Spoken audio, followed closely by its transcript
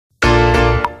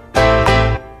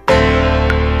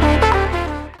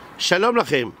שלום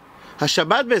לכם.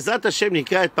 השבת בעזרת השם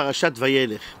נקרא את פרשת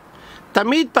וילך.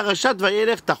 תמיד פרשת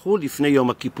וילך תחול לפני יום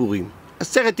הכיפורים,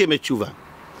 10 ימי תשובה.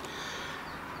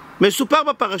 מסופר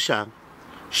בפרשה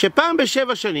שפעם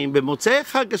ב7 שנים במוצאי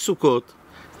חג הסוכות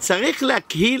צריך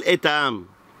להקהיל את העם,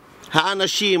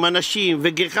 האנשים, הנשים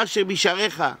וגרך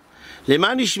שבשעריך,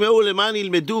 למען ישמעו, למען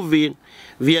ילמדו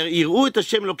ויראו את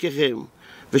השם אלוקיכם,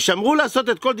 ושמרו לעשות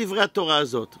את כל דברי התורה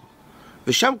הזאת.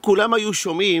 ושם כולם היו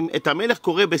שומעים את המלך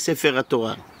קורא בספר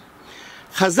התורה.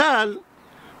 חז"ל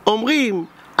אומרים,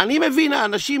 אני מבין,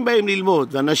 האנשים באים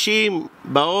ללמוד ואנשים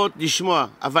באות לשמוע,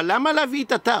 אבל למה להביא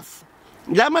את הטף?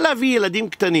 למה להביא ילדים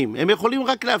קטנים? הם יכולים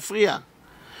רק להפריע.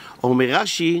 אומר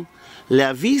רש"י,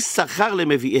 להביא שכר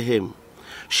למביאיהם,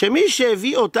 שמי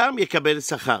שהביא אותם יקבל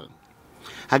שכר.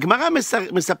 הגמרא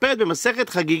מספרת במסכת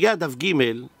חגיגה דף ג'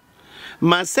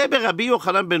 מעשה ברבי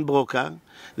יוחנן בן ברוקה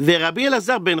ורבי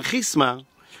אלעזר בן חיסמא,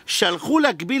 שלחו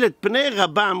להגביל את פני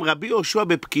רבם רבי יהושע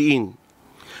בפקיעין.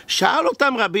 שאל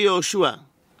אותם רבי יהושע,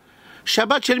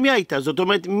 שבת של מי הייתה? זאת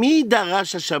אומרת, מי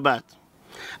דרש השבת?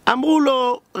 אמרו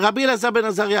לו, רבי אלעזר בן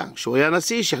עזריה, שהוא היה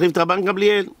נשיא, שהחליף את רבן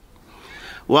גמליאל.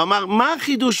 הוא אמר, מה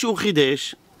החידוש שהוא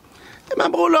חידש? הם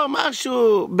אמרו לו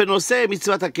משהו בנושא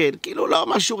מצוות הקהל, כאילו לא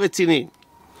משהו רציני.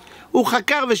 הוא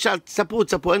חקר ושאל, תספרו,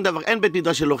 אין בית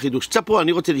מדרש שלא חידוש, תספרו,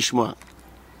 אני רוצה לשמוע.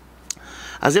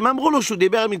 אז הם אמרו לו שהוא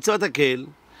דיבר על מצוות הקהל,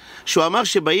 שהוא אמר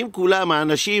שבאים כולם,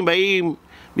 האנשים באים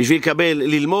בשביל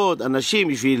ללמוד, אנשים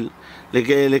בשביל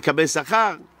לקבל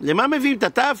שכר. למה מביאים את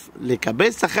הטף?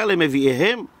 לקבל שכר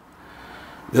למביאיהם.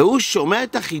 והוא שומע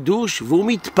את החידוש והוא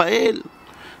מתפעל.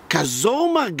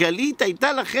 כזו מרגלית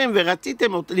הייתה לכם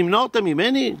ורציתם למנוע אותה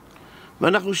ממני?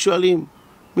 ואנחנו שואלים,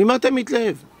 ממה אתה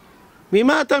מתלהב?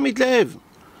 ממה אתה מתלהב?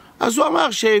 אז הוא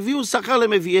אמר שהביאו שכר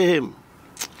למביאיהם.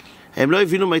 הם לא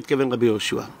הבינו מה התכוון רבי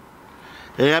יהושע.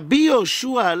 רבי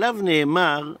יהושע עליו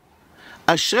נאמר,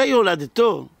 אשרי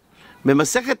יולדתו.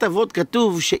 במסכת אבות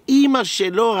כתוב שאימא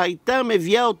שלו הייתה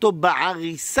מביאה אותו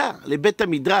בעריסה לבית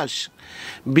המדרש,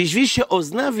 בשביל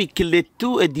שאוזניו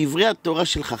יקלטו את דברי התורה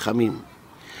של חכמים.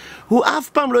 הוא אף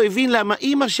פעם לא הבין למה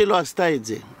אימא שלו עשתה את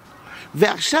זה.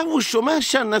 ועכשיו הוא שומע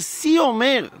שהנשיא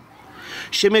אומר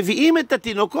שמביאים את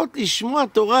התינוקות לשמוע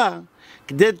תורה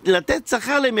כדי לתת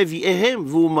שכר למביאיהם,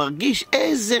 והוא מרגיש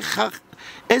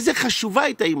איזה חשובה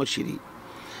הייתה אמא שלי,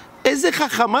 איזה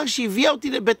חכמה שהביאה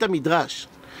אותי לבית המדרש,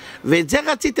 ואת זה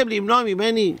רציתם למנוע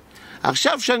ממני.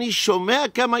 עכשיו שאני שומע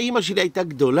כמה אמא שלי הייתה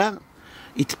גדולה,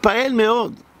 התפעל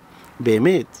מאוד.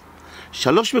 באמת,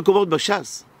 3 מקומות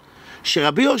בש"ס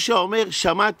שרבי יהושע אומר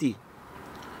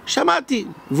שמעתי,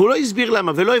 והוא לא הסביר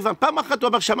למה ולא הבנתי. פעם אחת הוא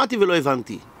אמר שמעתי ולא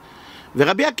הבנתי,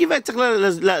 ורבי עקיבא צריך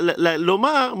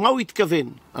לומר מה הוא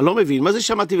התכוון. אני לא מבין, מה זה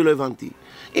שמעתי ולא הבנתי?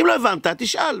 אם לא הבנת,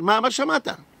 תשאל, מה שמעת?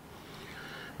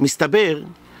 מסתבר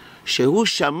שהוא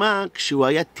שמע כשהוא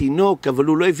היה תינוק, אבל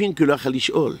הוא לא הבין כי הוא לא יכול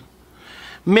לשאול.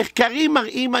 מחקרים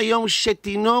מראים היום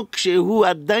שתינוק כשהוא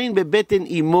עדיין בבטן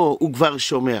אמו, הוא כבר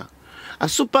שומע.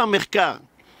 עשו פעם מחקר,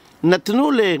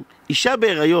 נתנו לאישה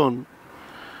בהיריון,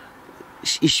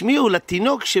 השמיעו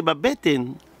לתינוק שבבטן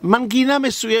מנגינה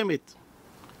מסוימת.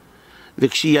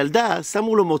 וכשהיא ילדה,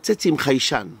 שמו לו מוצץ עם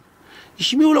חיישן.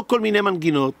 השמיעו לו כל מיני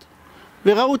מנגינות,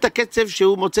 וראו את הקצב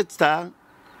שהוא מוצץ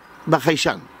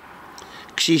בחיישן.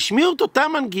 כשהשמיעו את אותה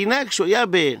מנגינה כשהוא היה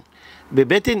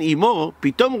בבטן אמו,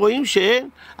 פתאום רואים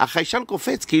שהחיישן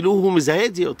קופץ, כאילו הוא מזהה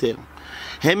את זה יותר.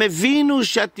 הם הבינו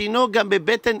שהתינוק גם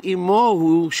בבטן אמו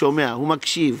הוא שומע, הוא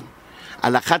מקשיב.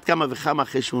 על אחת כמה וכמה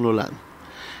אחרי שהוא נולד.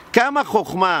 כמה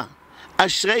חוכמה,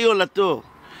 אשרי יולדתו.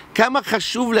 כמה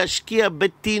חשוב להשקיע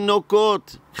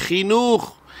בתינוקות,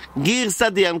 חינוך, גירסא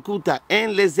דינקותא,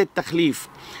 אין לזה תחליף.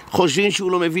 חושבים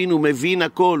שהוא לא מבין, הוא מבין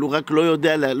הכל, הוא רק לא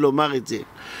יודע לומר את זה.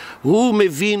 הוא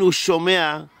מבין, הוא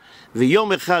שומע,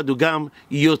 ויום אחד הוא גם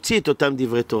יוציא את אותם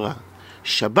דברי תורה.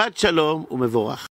 שבת שלום ומבורך.